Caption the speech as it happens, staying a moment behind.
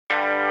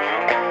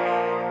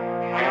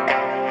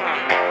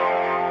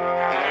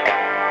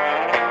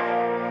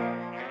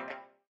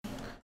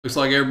Looks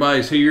like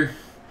everybody's here.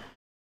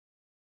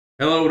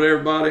 Hello to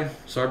everybody.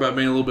 Sorry about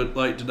being a little bit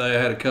late today.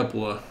 I had a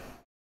couple of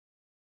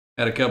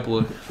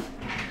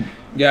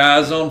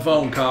guys on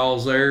phone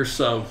calls there,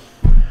 so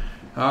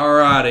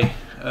alrighty.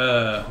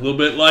 A little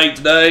bit late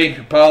today.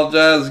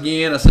 Apologize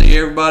again. I see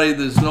everybody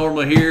that's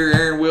normally here.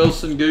 Aaron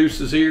Wilson, Goose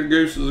is here.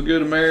 Goose is a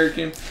good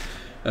American.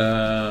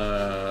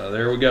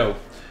 There we go.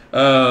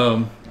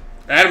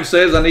 Adam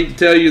says, I need to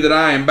tell you that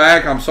I am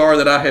back. I'm sorry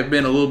that I have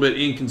been a little bit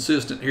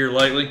inconsistent here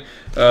lately.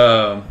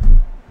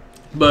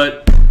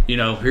 But, you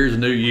know, here's a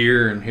new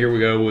year, and here we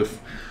go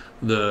with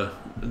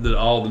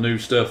all the new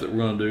stuff that we're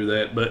going to do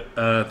that. But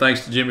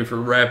thanks to Jimmy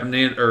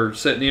for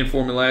setting in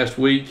for me last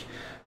week.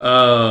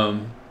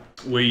 Again,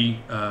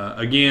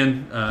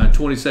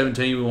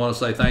 2017, we want to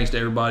say thanks to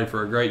everybody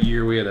for a great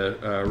year. We had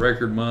a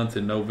record month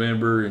in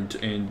November,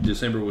 and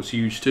December was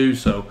huge too.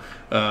 So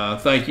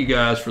thank you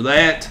guys for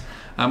that.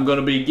 I'm going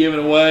to be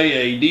giving away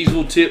a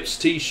Diesel Tips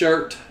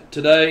t-shirt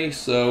today.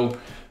 So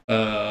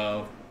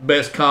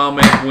best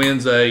comment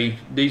wins a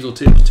Diesel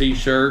Tips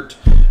t-shirt.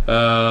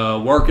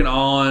 Working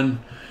on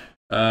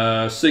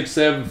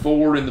 6.7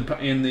 Ford in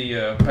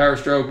the Power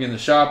Stroke in the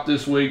shop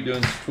this week,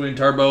 doing some twin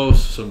turbos,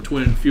 some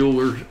twin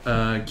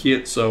fueler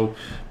kits. So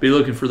be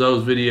looking for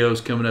those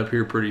videos coming up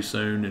here pretty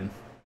soon. And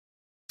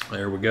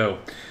there we go.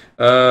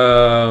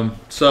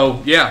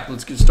 So yeah,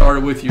 let's get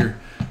started with your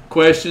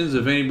questions.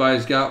 If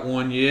anybody's got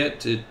one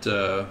yet,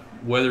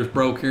 weather's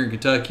broke here in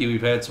Kentucky.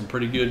 We've had some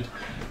pretty good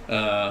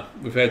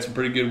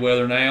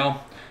weather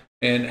now.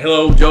 And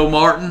hello, Joe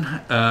Martin.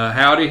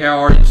 Howdy, how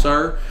are you,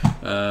 sir?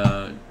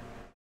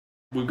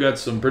 We've got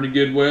some pretty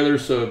good weather,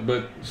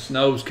 but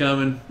snow's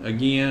coming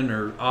again,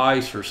 or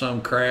ice, or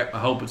some crap. I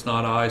hope it's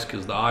not ice,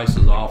 because the ice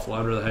is awful.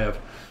 I'd rather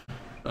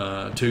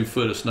have 2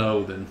 foot of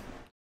snow than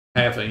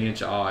half an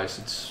inch of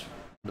ice.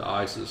 The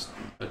ice is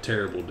a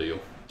terrible deal.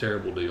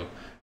 Terrible deal.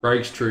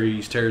 Breaks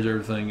trees, tears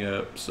everything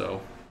up.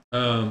 So,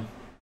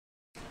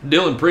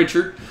 Dylan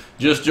Pritchard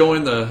just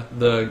joined the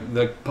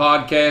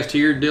podcast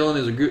here. Dylan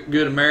is a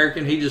good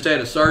American. He just had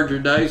a surgery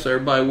today, so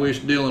everybody wish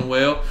Dylan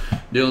well.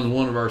 Dylan's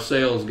one of our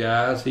sales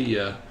guys. He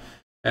had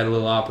a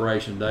little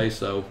operation today,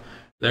 so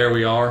there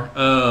we are.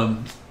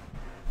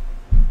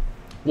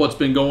 What's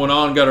been going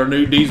on? Got our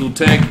new diesel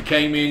tech that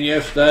came in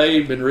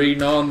yesterday. Been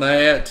reading on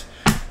that.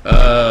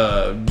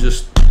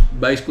 Just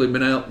basically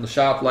been out in the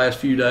shop the last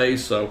few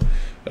days, so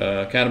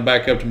kind of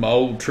back up to my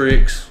old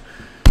tricks.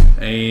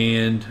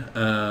 And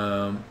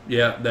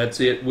yeah, that's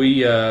it.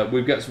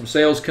 We've got some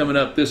sales coming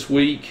up this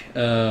week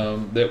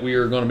that we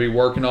are going to be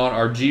working on.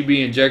 Our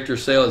GB injector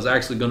sale is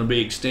actually going to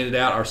be extended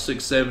out. Our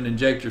 6.7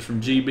 injectors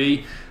from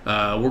GB,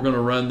 we're going to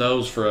run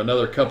those for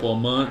another couple of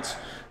months.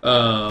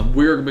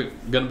 We're going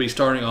to be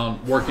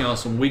working on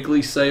some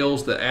weekly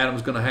sales that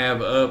Adam's going to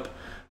have up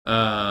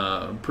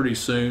pretty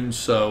soon.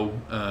 So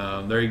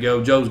there you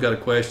go. Joe's got a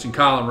question.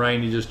 Colin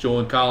Rainey just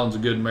joined. Colin's a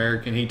good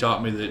American. He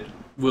taught me that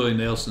Willie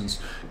Nelson's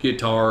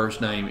guitar's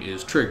name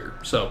is Trigger.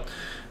 So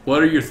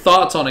what are your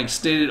thoughts on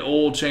extended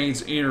oil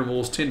change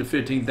intervals, 10 to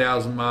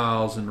 15,000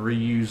 miles, and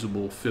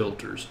reusable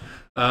filters?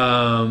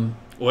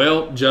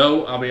 Well,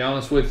 Joe, I'll be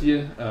honest with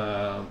you.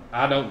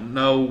 I don't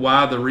know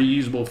why the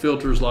reusable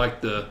filters,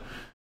 like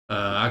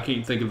I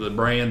can't think of the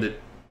brand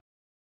that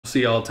I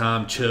see all the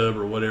time, Chubb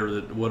or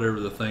whatever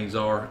the things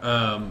are.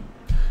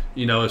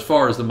 You know, as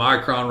far as the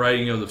micron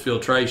rating of the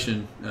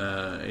filtration,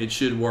 it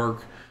should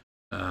work.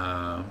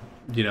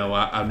 You know,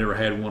 I've never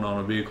had one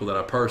on a vehicle that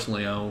I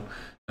personally own.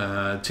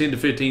 10 to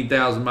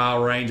 15,000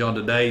 mile range on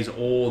today's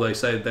oil, they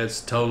say that's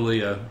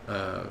totally a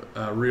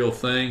real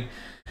thing.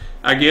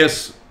 I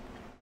guess,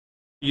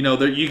 you know,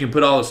 you can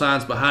put all the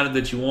science behind it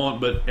that you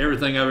want, but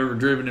everything I've ever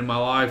driven in my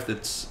life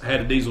that's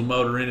had a diesel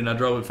motor in it, I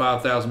drove it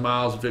 5,000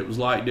 miles if it was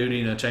light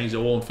duty, and I changed the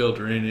oil and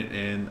filter in it,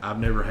 and I've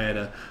never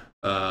had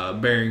a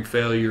bearing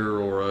failure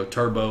or a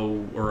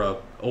turbo or a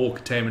oil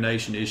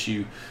contamination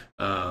issue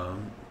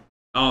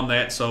on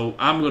that. So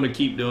I'm going to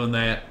keep doing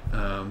that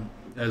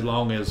as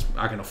long as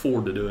I can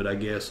afford to do it, I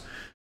guess,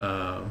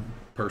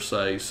 per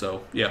se.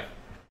 So yeah.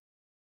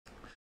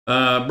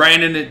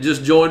 Brandon that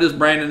just joined us.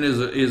 Brandon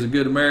is a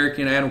good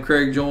American. Adam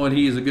Craig joined.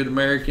 He is a good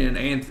American.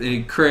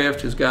 Anthony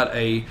Kraft has got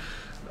a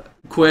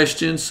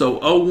question. So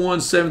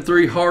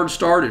 0173 hard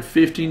start at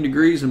 15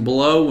 degrees and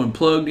below when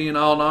plugged in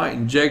all night.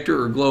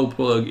 Injector or glow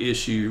plug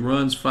issue.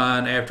 Runs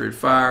fine after it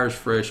fires.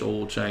 Fresh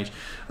oil change.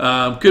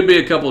 Could be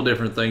a couple of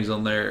different things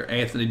on there.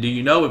 Anthony, do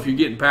you know if you're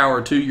getting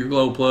power to your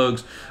glow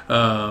plugs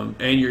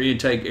and your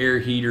intake air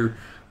heater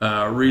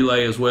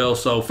relay as well?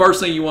 So first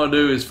thing you want to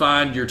do is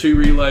find your 2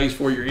 relays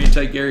for your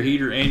intake air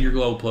heater and your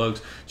glow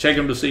plugs. Check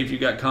them to see if you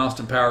got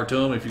constant power to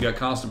them. If you got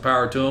constant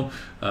power to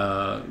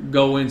them,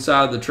 go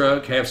inside the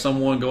truck, have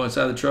someone go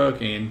inside the truck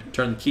and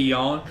turn the key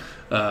on.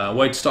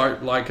 Wait till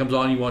start light comes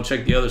on. You want to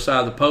check the other side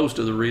of the post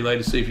of the relay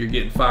to see if you're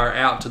getting fire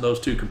out to those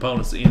two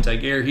components, the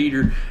intake air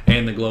heater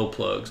and the glow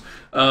plugs.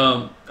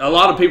 A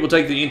lot of people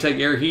take the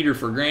intake air heater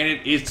for granted.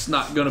 It's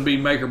not going to be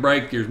make or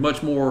break. There's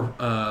much more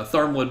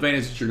thermal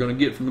advantage that you're going to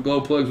get from the glow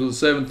plugs with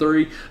a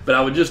 7.3, but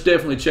I would just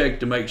definitely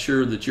check to make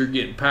sure that you're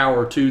getting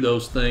power to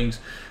those things,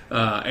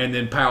 and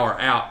then power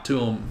out to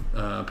them,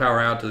 power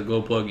out to the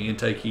glow plug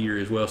intake heater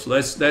as well. So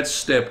that's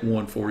step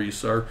one for you,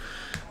 sir.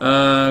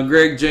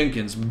 Greg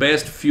Jenkins,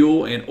 best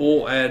fuel and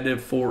oil additive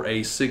for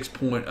a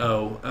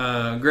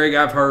 6.0. Greg,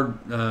 I've heard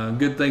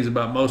good things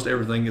about most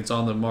everything that's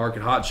on the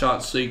market. Hot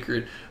Shot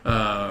Secret,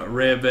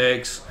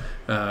 RevX,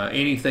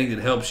 anything that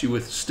helps you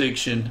with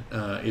stiction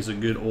is a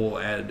good oil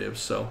additive.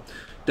 So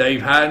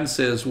Dave Hyden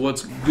says,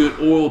 what's good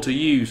oil to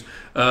use?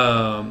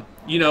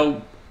 You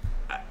know,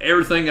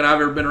 everything that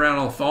I've ever been around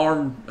on the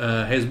farm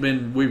has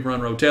been, we've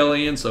run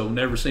Rotella in, so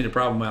never seen a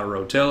problem out of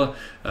Rotella.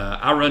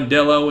 I run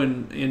Dello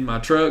in my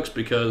trucks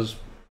because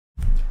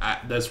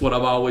that's what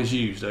I've always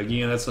used.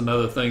 Again, that's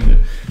another thing that,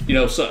 you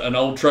know, an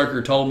old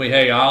trucker told me,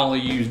 hey, I only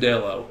use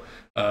Dello.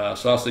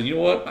 So I said, you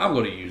know what, I'm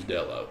going to use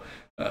Dello.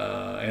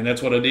 And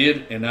that's what I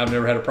did, and I've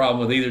never had a problem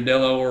with either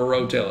Dello or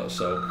Rotella.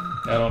 So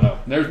I don't know.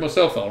 There's my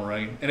cell phone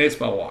ringing, and it's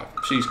my wife.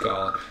 She's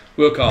calling.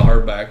 We'll call her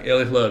back.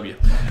 Ellie, love you.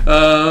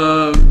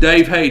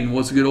 Dave Hayden,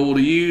 what's a good oil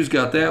to use?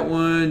 Got that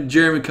one.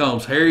 Jeremy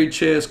Combs, Hairy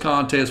Chest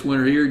Contest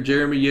winner here.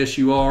 Jeremy, yes,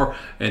 you are.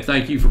 And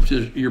thank you for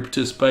your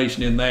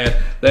participation in that.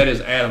 That is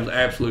Adam's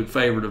absolute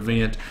favorite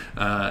event.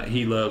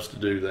 He loves to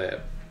do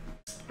that.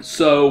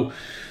 So,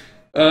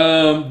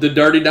 the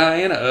Dirty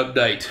Diana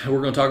update.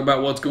 We're going to talk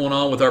about what's going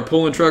on with our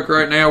pulling truck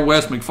right now.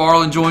 Wes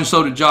McFarland joined,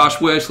 so did Josh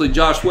Wesley.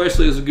 Josh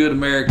Wesley is a good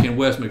American.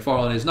 Wes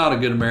McFarland is not a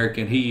good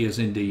American. He is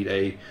indeed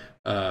a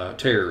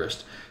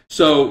terrorist.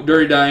 So,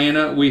 Dirty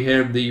Diana, we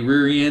have the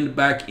rear end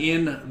back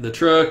in the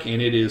truck,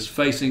 and it is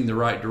facing the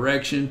right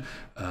direction.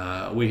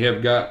 We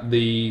have got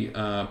the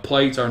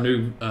plates. Our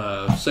new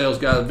sales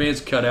guy, Vince,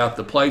 cut out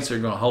the plates. They're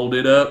going to hold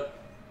it up.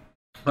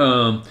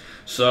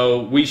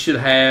 So we should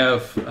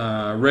have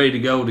ready to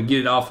go to get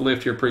it off the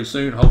lift here pretty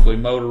soon. Hopefully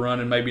motor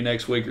running maybe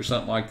next week or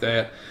something like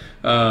that.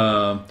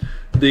 I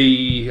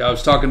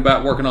was talking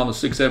about working on the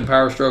 6.7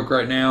 Power Stroke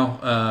right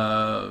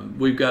now.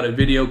 We've got a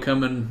video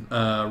coming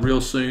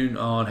real soon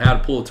on how to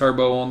pull a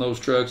turbo on those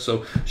trucks,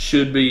 so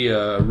should be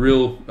a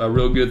real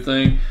good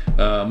thing.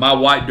 My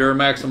white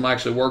Duramax, I'm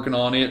actually working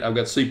on it. I've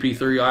got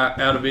CP3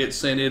 out of it,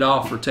 sent it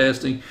off for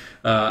testing.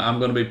 I'm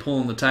going to be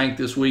pulling the tank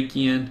this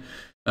weekend.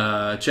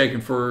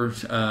 Checking for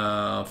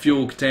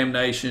fuel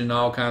contamination,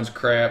 all kinds of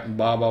crap, and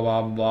blah, blah,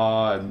 blah, blah,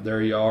 blah, and there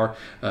you are.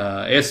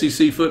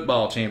 SEC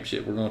football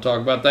championship. We're going to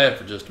talk about that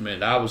for just a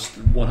minute. I was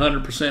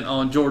 100%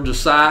 on Georgia's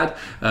side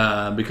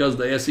because of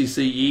the SEC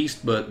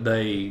East, but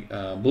they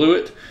blew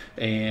it,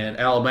 and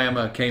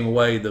Alabama came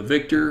away the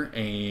victor,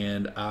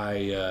 and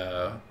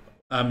I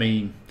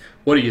mean,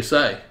 what do you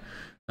say?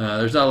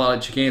 There's not a lot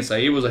that you can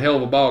say. It was a hell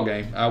of a ball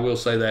game. I will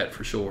say that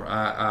for sure.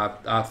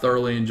 I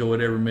thoroughly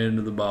enjoyed every minute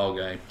of the ball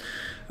game.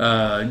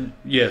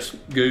 Yes,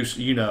 Goose,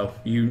 you know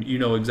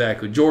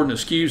exactly. Jordan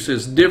Askew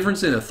says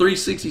difference in a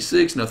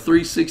 366 and a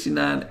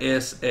 369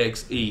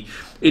 SXE.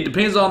 It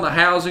depends on the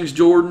housings,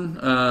 Jordan,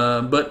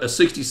 but a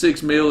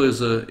 66 mil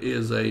is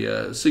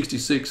a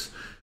 66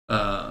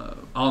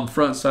 on the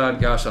front side.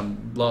 Gosh, I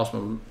lost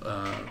my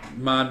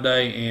mind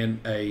day, and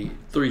a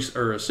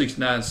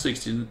 69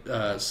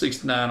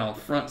 69 on the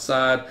front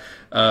side.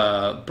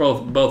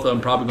 Both of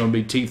them probably going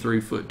to be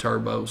T3 foot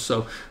turbos.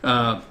 So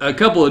a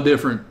couple of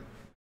different.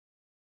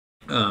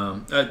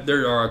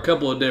 There are a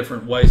couple of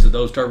different ways that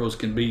those turbos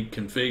can be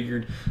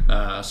configured,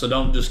 so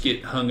don't just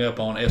get hung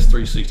up on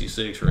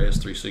S366 or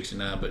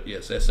S369. But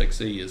yes,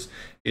 SXE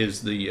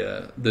is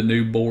the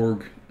new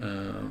Borg.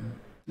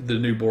 The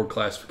new Borg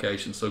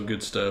classification, so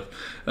good stuff.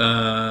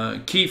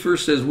 Kiefer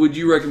says, would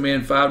you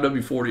recommend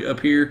 5W40 up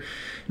here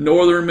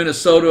northern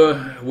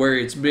Minnesota where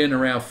it's been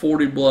around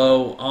 40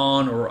 below,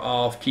 on or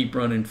off, keep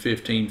running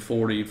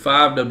 1540?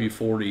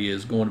 5W40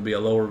 is going to be a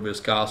lower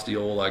viscosity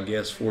oil, I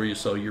guess, for you,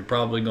 so you're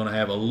probably going to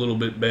have a little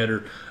bit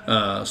better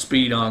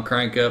speed on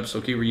crank up. So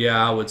Kiefer,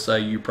 yeah, I would say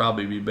you'd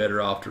probably be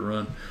better off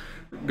to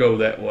go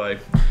that way.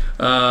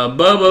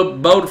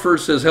 Bubba Bodeford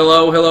says,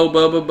 hello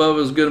Bubba.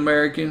 Bubba's good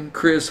American.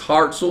 Chris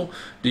Hartzell,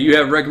 do you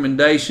have a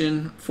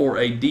recommendation for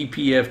a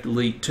DPF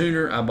delete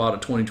tuner? I bought a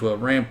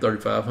 2012 Ram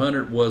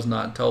 3500, was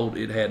not told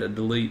it had a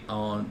delete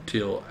on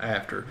till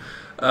after.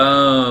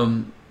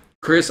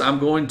 Chris, I'm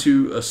going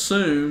to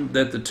assume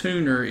that the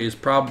tuner is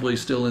probably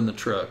still in the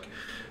truck.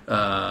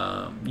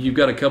 You've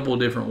got a couple of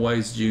different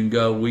ways that you can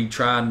go. We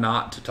try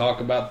not to talk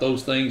about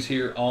those things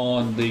here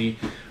on the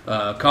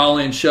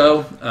call-in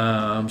show,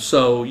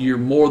 so you're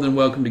more than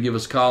welcome to give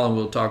us a call, and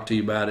we'll talk to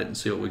you about it and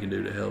see what we can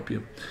do to help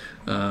you.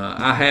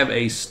 I have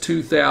a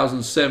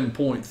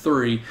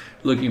 2007.3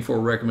 looking for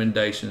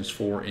recommendations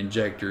for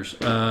injectors.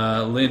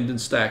 Lyndon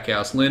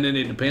Stackhouse. Lyndon,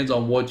 it depends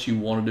on what you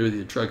want to do with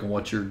your truck and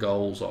what your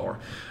goals are.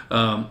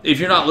 If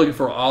you're not looking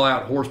for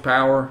all-out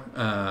horsepower,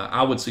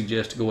 I would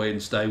suggest to go ahead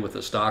and stay with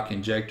a stock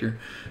injector.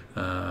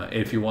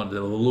 If you want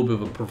a little bit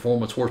of a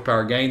performance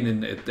horsepower gain,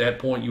 then at that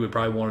point you would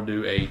probably want to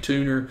do a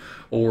tuner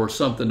or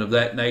something of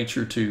that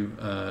nature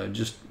to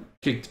just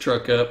kick the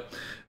truck up,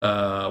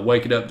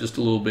 wake it up just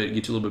a little bit,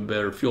 get you a little bit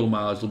better fuel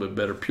mileage, a little bit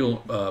better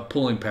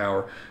pulling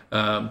power.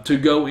 To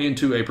go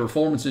into a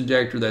performance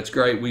injector, that's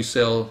great. We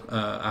sell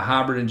a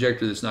hybrid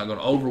injector that's not going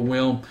to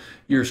overwhelm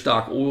your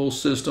stock oil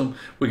system.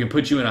 We can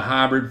put you in a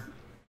hybrid.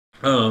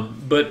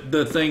 But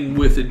the thing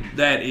with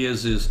that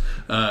is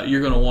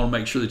you're going to want to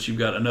make sure that you've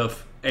got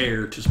enough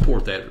air to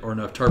support that, or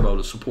enough turbo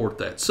to support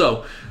that.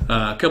 So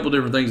a couple of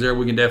different things there.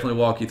 We can definitely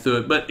walk you through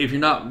it. But if you're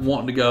not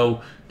wanting to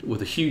go with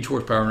a huge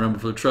horsepower number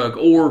for the truck,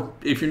 or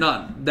if you're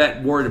not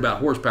that worried about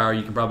horsepower,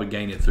 you can probably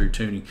gain it through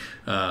tuning.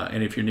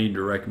 And if you need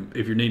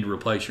to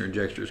replace your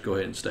injectors, go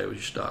ahead and stay with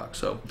your stock.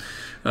 So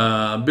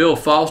Bill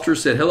Foster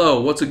said, hello,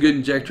 what's a good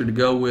injector to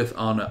go with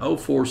on a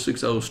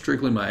 0460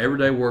 strictly my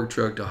everyday work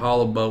truck to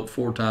haul a boat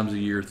 4 times a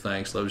year?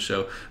 Thanks, love the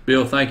show.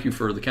 Bill, thank you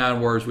for the kind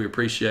words. We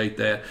appreciate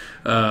that.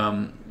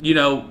 You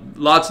know,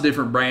 lots of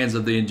different brands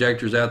of the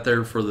injectors out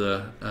there for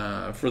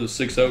the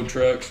 60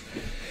 trucks.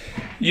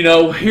 You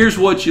know, here's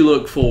what you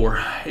look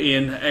for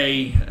in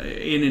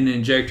an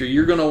injector.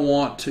 You're going to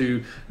want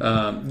to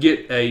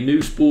get a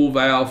new spool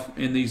valve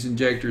in these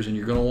injectors, and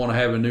you're going to want to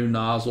have a new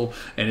nozzle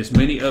and as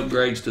many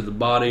upgrades to the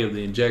body of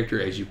the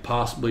injector as you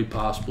possibly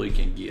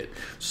can get.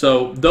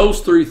 So those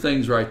 3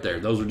 things right there,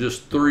 those are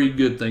just 3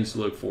 good things to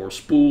look for: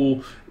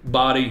 spool,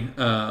 body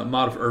body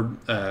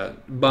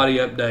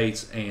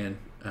updates, and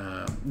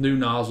new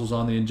nozzles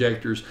on the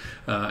injectors.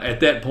 At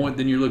that point,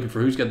 then you're looking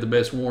for who's got the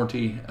best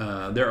warranty.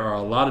 There are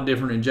a lot of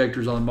different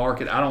injectors on the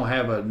market. I don't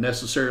have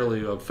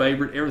necessarily a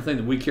favorite. Everything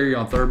that we carry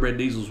on Thoroughbred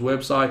Diesel's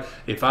website,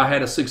 if I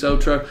had a 60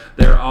 truck,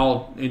 they're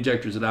all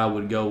injectors that I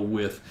would go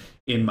with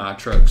in my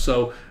truck.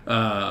 So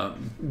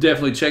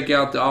definitely check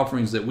out the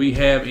offerings that we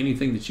have.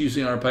 Anything that you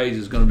see on our page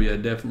is going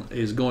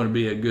to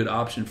be a good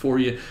option for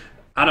you.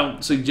 I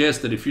don't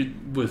suggest that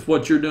with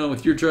what you're doing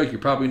with your truck, you're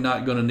probably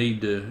not going to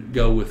need to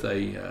go with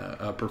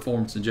a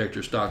performance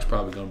injector. Stock's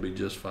probably going to be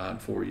just fine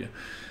for you.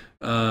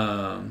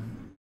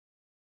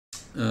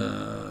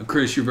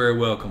 Chris, you're very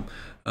welcome.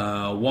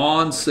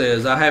 Juan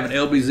says, I have an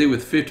LBZ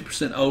with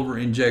 50% over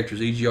injectors,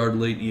 EGR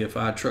delete, and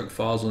EFI. Truck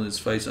falls on its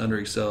face under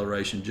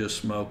acceleration, just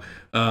smoke.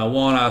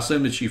 Juan, I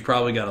assume that you've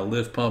probably got a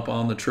lift pump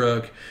on the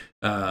truck.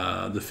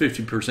 The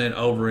 50%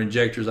 over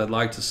injectors, I'd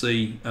like to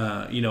see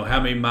how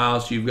many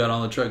miles you've got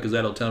on the truck, because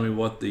that'll tell me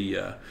what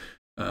the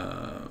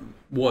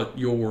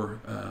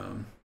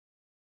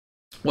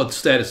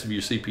status of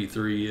your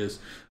CP3 is.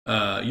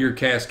 Your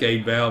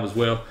cascade valve as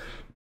well,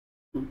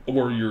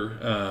 or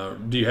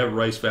do you have a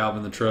race valve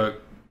in the truck?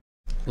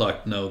 I'd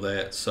like to know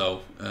that.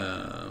 So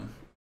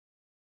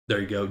there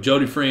you go.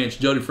 Jody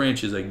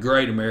French is a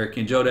great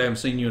American. Jody, I haven't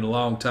seen you in a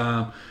long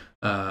time.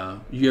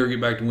 You ever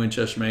get back to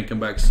Winchester, man, come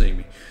back and see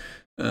me.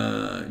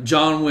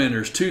 John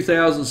Winters,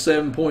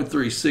 2007.3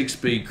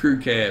 6-speed crew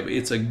cab.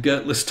 It's a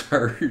gutless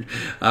turd.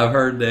 I've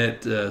heard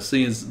that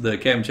seeing the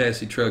cab and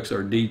chassis trucks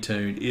are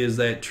detuned. Is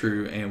that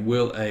true? And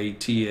will a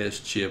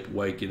TS chip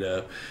wake it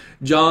up?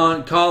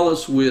 John, call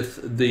us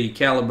with the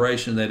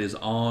calibration that is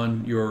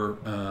on your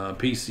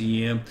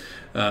PCM.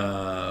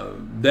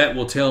 That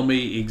will tell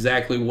me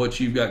exactly what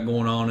you've got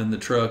going on in the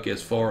truck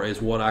as far as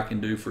what I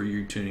can do for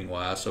you tuning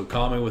wise. So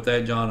call me with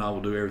that, John. I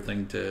will do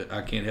everything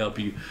I can help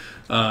you.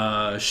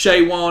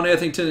 Shaywan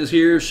Ethington is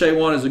here.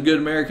 Shaywan is a good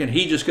American.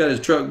 He just got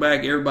his truck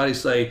back. Everybody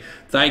say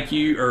thank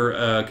you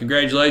or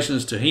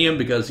congratulations to him,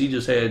 because he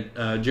just had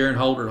Jaron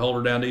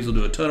Holder Down Diesel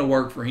do a ton of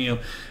work for him.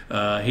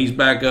 He's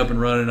back up and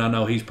running. I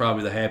know he's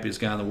probably the happiest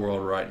guy in the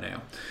world right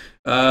now.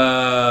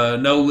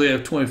 No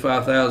lift,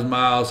 25,000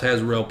 miles, has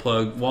a rail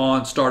plug.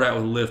 Juan, start out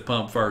with a lift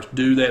pump first.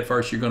 Do that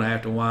first. You're going to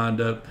have to wind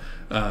up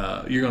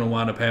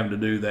having to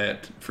do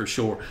that for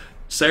sure.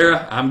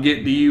 Sarah, I'm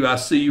getting to you. I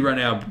see you right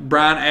now.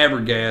 Brian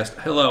Abergast,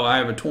 hello. I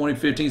have a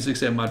 2015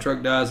 6.7. My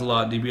truck dies a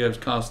lot. DBF is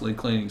constantly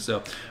cleaning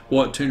itself.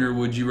 What tuner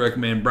would you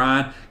recommend?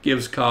 Brian, give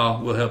us a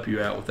call. We'll help you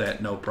out with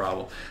that. No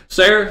problem.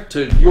 Sarah,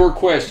 to your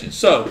question.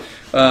 So,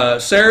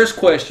 Sarah's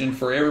question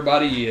for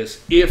everybody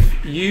is,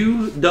 if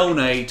you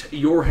donate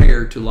your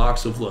hair to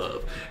Locks of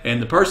Love,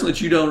 and the person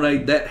that you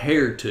donate that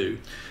hair to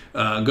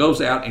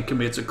goes out and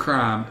commits a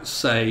crime,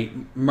 say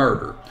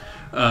murder,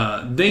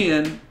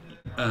 then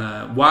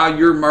while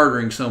you're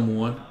murdering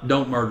someone,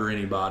 don't murder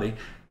anybody.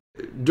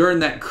 During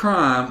that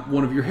crime,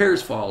 one of your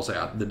hairs falls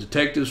out. The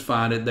detectives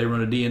find it. They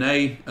run a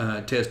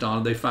DNA test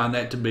on it. They find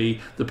that to be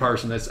the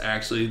person that's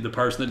actually the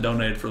person that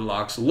donated for the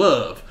Locks of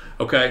Love.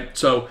 Okay,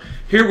 so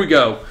here we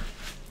go.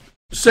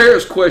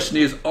 Sarah's question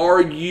is,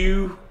 are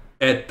you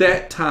at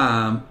that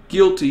time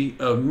guilty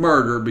of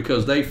murder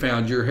because they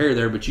found your hair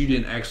there, but you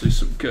didn't actually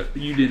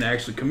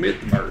commit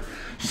the murder?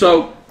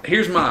 So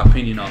here's my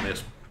opinion on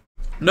this.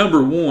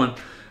 Number one,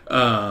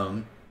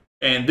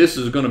 and this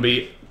is going to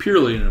be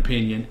purely an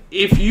opinion,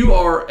 if you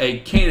are a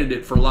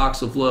candidate for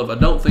Locks of Love, I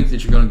don't think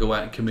that you're going to go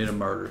out and commit a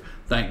murder.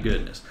 Thank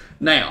goodness.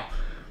 Now,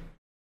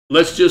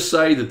 let's just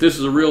say that this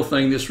is a real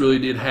thing. This really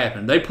did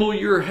happen. They pull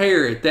your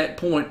hair at that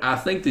point. I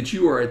think that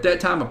you are at that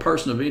time a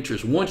person of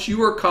interest. Once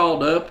you are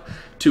called up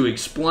to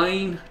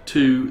explain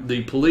to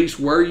the police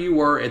where you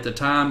were at the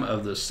time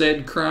of the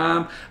said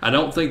crime, I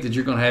don't think that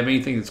you're going to have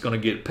anything that's going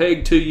to get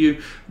pegged to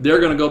you. They're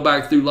going to go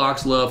back through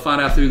Locks Love, find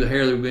out who the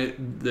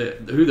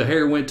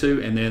hair went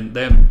to, and then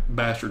them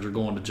bastards are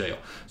going to jail.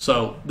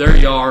 So there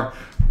you are.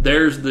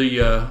 There's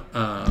the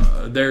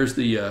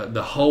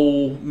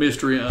whole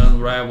mystery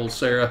unraveled,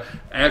 Sarah.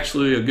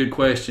 Actually, a good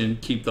question.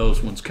 Keep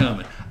those ones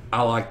coming.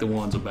 I like the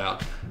ones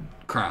about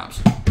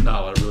crimes.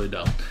 No, I really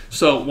don't.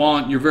 So,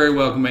 Juan, you're very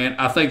welcome, man.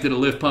 I think that a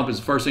lift pump is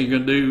the first thing you're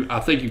going to do.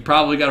 I think you've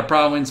probably got a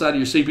problem inside of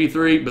your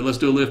CP3, but let's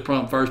do a lift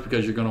pump first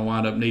because you're going to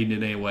wind up needing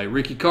it anyway.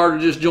 Ricky Carter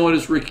just joined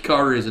us. Ricky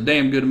Carter is a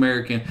damn good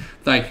American.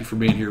 Thank you for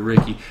being here,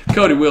 Ricky.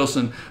 Cody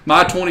Wilson,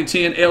 my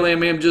 2010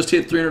 LMM just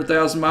hit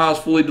 300,000 miles,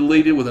 fully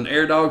deleted with an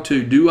AirDog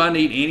 2. Do I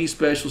need any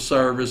special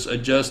service,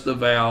 adjust the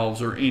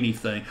valves, or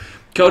anything?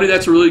 Cody,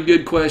 that's a really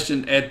good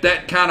question. At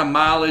that kind of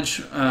mileage,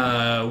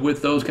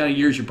 with those kind of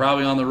years, you're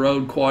probably on the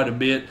road quite a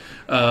bit.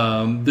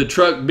 The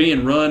truck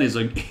being run is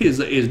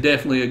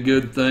definitely a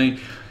good thing.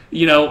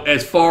 You know,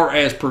 as far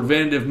as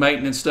preventative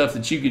maintenance stuff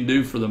that you can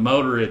do for the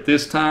motor at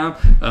this time,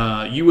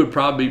 you would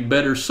probably be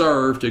better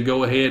served to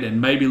go ahead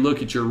and maybe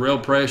look at your rail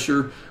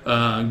pressure,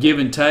 give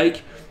and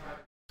take.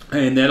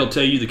 And that'll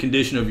tell you the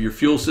condition of your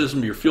fuel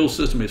system. Your fuel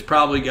system has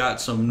probably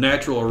got some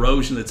natural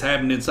erosion that's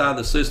happening inside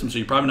the system, so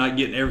you're probably not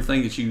getting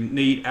everything that you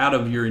need out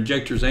of your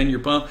injectors and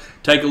your pump.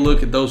 Take a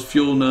look at those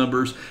fuel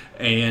numbers,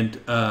 and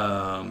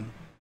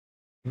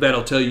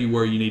that'll tell you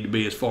where you need to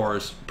be as far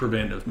as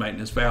preventative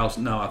maintenance valves.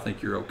 No, I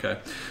think you're okay.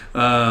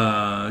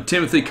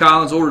 Timothy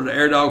Collins ordered an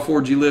AirDog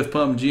 4G lift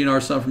pump and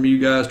GNR, something from you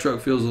guys. Truck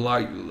feels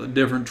like a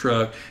different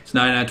truck. It's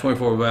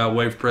 9924 valve,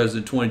 wait for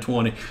President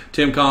 2020.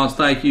 Tim Collins,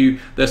 thank you.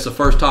 That's the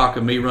first talk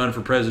of me running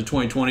for President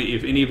 2020.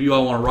 If any of you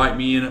all want to write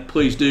me in,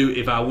 please do.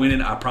 If I win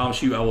it, I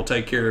promise you I will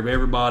take care of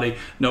everybody.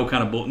 No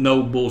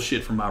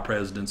bullshit for my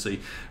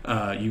presidency.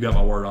 You got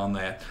my word on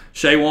that.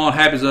 Shay Wan,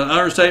 happy is an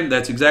understatement.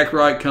 That's exactly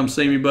right. Come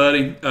see me,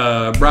 buddy.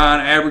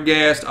 Brian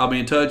Abergast, I'll be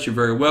in touch. You're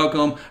very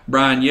welcome.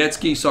 Brian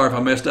Yetzke, sorry if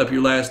I messed up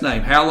your last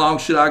name. How long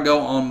should I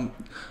go on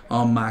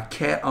my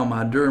cat on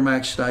my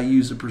Duramax? Should I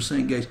use a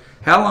percent gauge?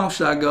 How long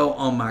should I go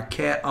on my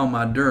cat on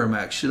my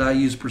Duramax? Should I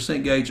use a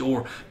percent gauge?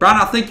 Or Brian,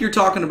 I think you're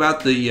talking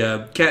about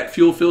the cat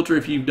fuel filter.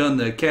 If you've done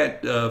the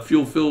cat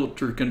fuel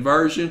filter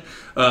conversion,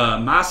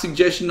 my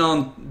suggestion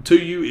to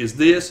you is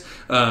this: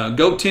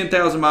 go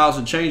 10,000 miles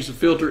and change the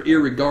filter,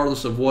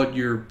 irregardless of what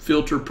your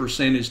filter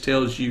percentage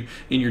tells you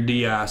in your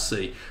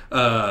DIC.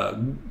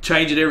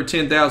 Change it every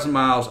 10,000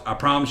 miles. I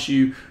promise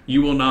you,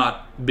 you will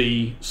not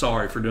be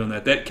sorry for doing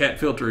that. That cat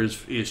filter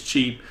is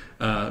cheap,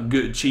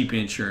 good cheap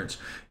insurance.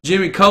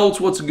 Jimmy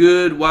Colts, what's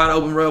good? Wide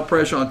open rail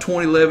pressure on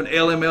 2011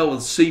 LML with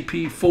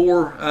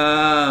CP4,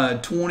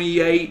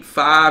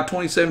 28.5,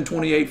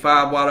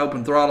 27.28.5 wide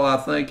open throttle, I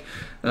think.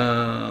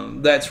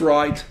 That's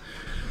right.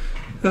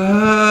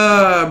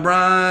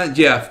 Brian,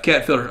 yeah,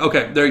 cat filter.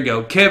 Okay, there you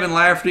go. Kevin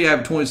Lafferty, I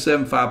have a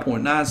 27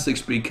 5.9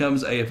 6-speed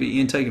Cummins AFE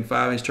intake and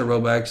 5-inch turbo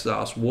back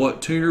exhaust.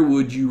 What tuner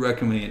would you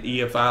recommend?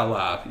 EFI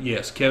Live.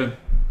 Yes, Kevin.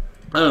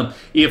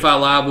 EFI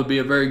Live would be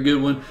a very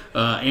good one.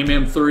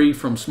 MM3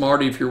 from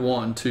Smarty, if you're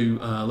wanting to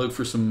look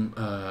for some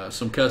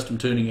custom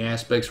tuning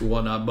aspects or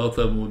whatnot, both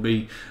of them would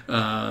be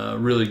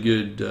really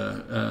good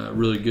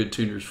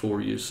tuners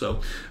for you. So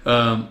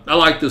I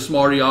like the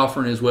Smarty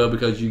offering as well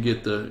because you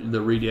get the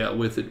readout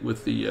with it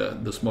with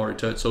the Smarty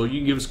Touch. So you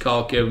can give us a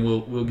call, Kevin.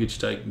 We'll get you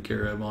taken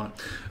care of on it.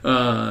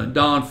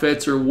 Don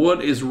Fetzer,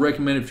 what is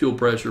recommended fuel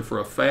pressure for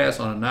a fast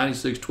on a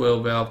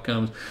 9612 valve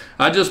Cummins?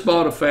 I just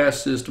bought a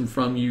fast system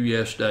from you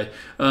yesterday.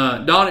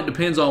 Don, it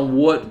depends on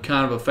what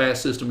kind of a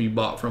fast system you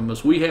bought from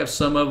us. We have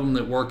some of them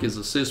that work as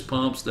assist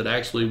pumps that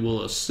actually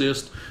will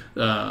assist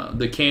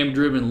the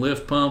cam-driven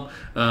lift pump.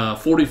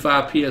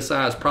 45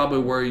 PSI is probably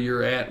where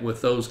you're at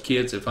with those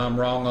kits. If I'm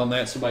wrong on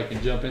that, somebody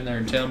can jump in there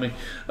and tell me.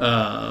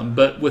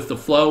 But with the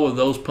flow of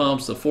those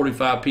pumps, the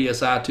 45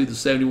 PSI to the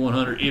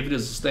 7100, if it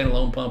is a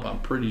standalone pump, I'm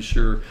pretty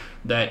sure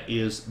that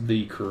is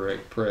the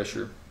correct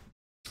pressure.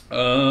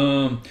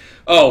 One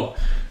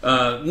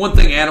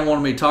thing Adam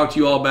wanted me to talk to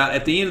you all about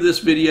at the end of this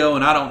video,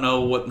 and I don't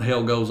know what the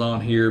hell goes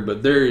on here,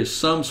 but there is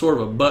some sort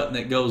of a button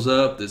that goes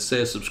up that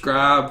says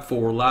subscribe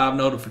for live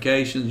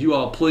notifications. You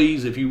all,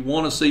 please, if you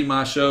want to see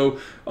my show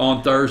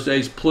on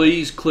Thursdays,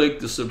 please click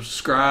the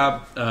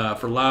subscribe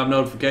for live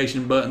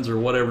notification buttons or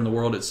whatever in the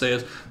world it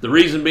says. The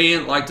reason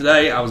being, like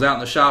today, I was out in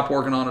the shop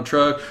working on a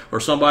truck, or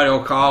somebody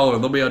will call, or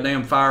there'll be a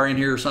damn fire in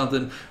here or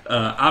something.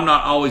 I'm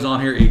not always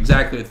on here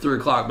exactly at 3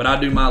 o'clock, but I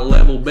do my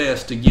level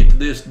best to get to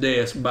this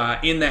desk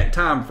in that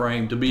time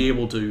frame to be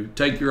able to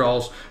take your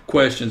all's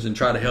questions and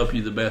try to help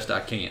you the best I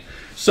can.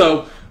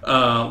 So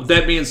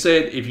That being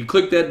said, if you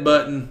click that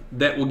button,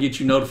 that will get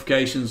you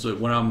notifications that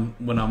when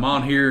I'm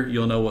on here,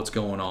 you'll know what's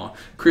going on.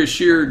 Chris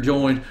Shearer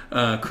joined.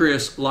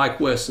 Chris, like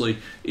Wesley,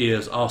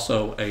 is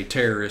also a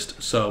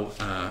terrorist, so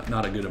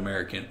not a good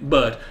American.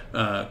 But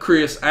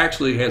Chris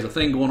actually has a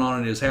thing going on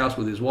in his house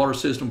with his water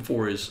system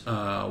for his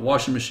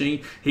washing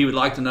machine. He would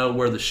like to know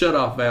where the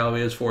shutoff valve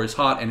is for his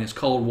hot and his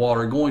cold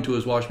water going to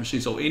his washing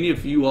machine. So any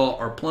of you all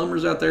are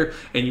plumbers out there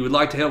and you would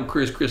like to help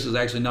Chris, Chris is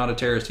actually not a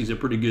terrorist. He's a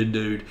pretty good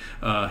dude.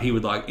 He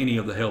would like any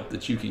of the help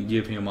that you can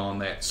give him on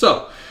that.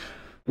 So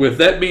with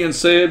that being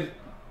said,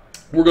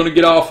 we're going to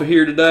get off of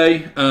here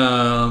today.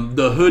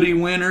 The hoodie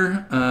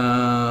winner,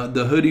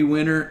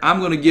 I'm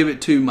going to give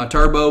it to my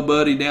turbo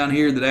buddy down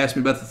here that asked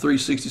me about the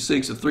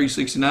 366 or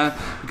 369,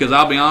 because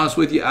I'll be honest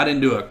with you, I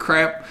didn't do a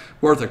crap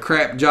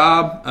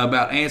job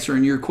about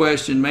answering your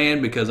question, man,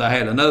 because I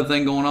had another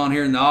thing going on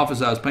here in the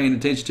office I was paying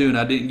attention to, and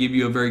I didn't give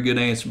you a very good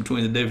answer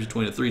between the difference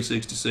between a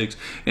 366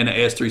 and a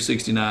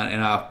S369,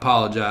 and I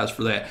apologize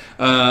for that.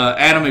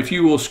 Adam, if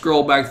you will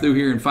scroll back through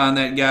here and find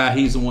that guy,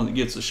 he's the one that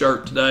gets the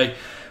shirt today.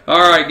 All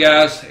right,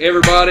 guys,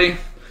 everybody,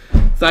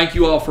 thank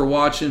you all for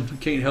watching.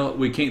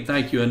 We can't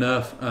thank you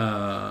enough.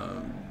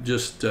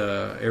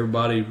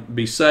 Everybody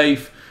be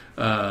safe.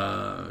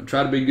 Try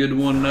to be good to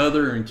one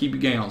another and keep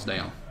your gowns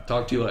down.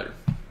 Talk to you later.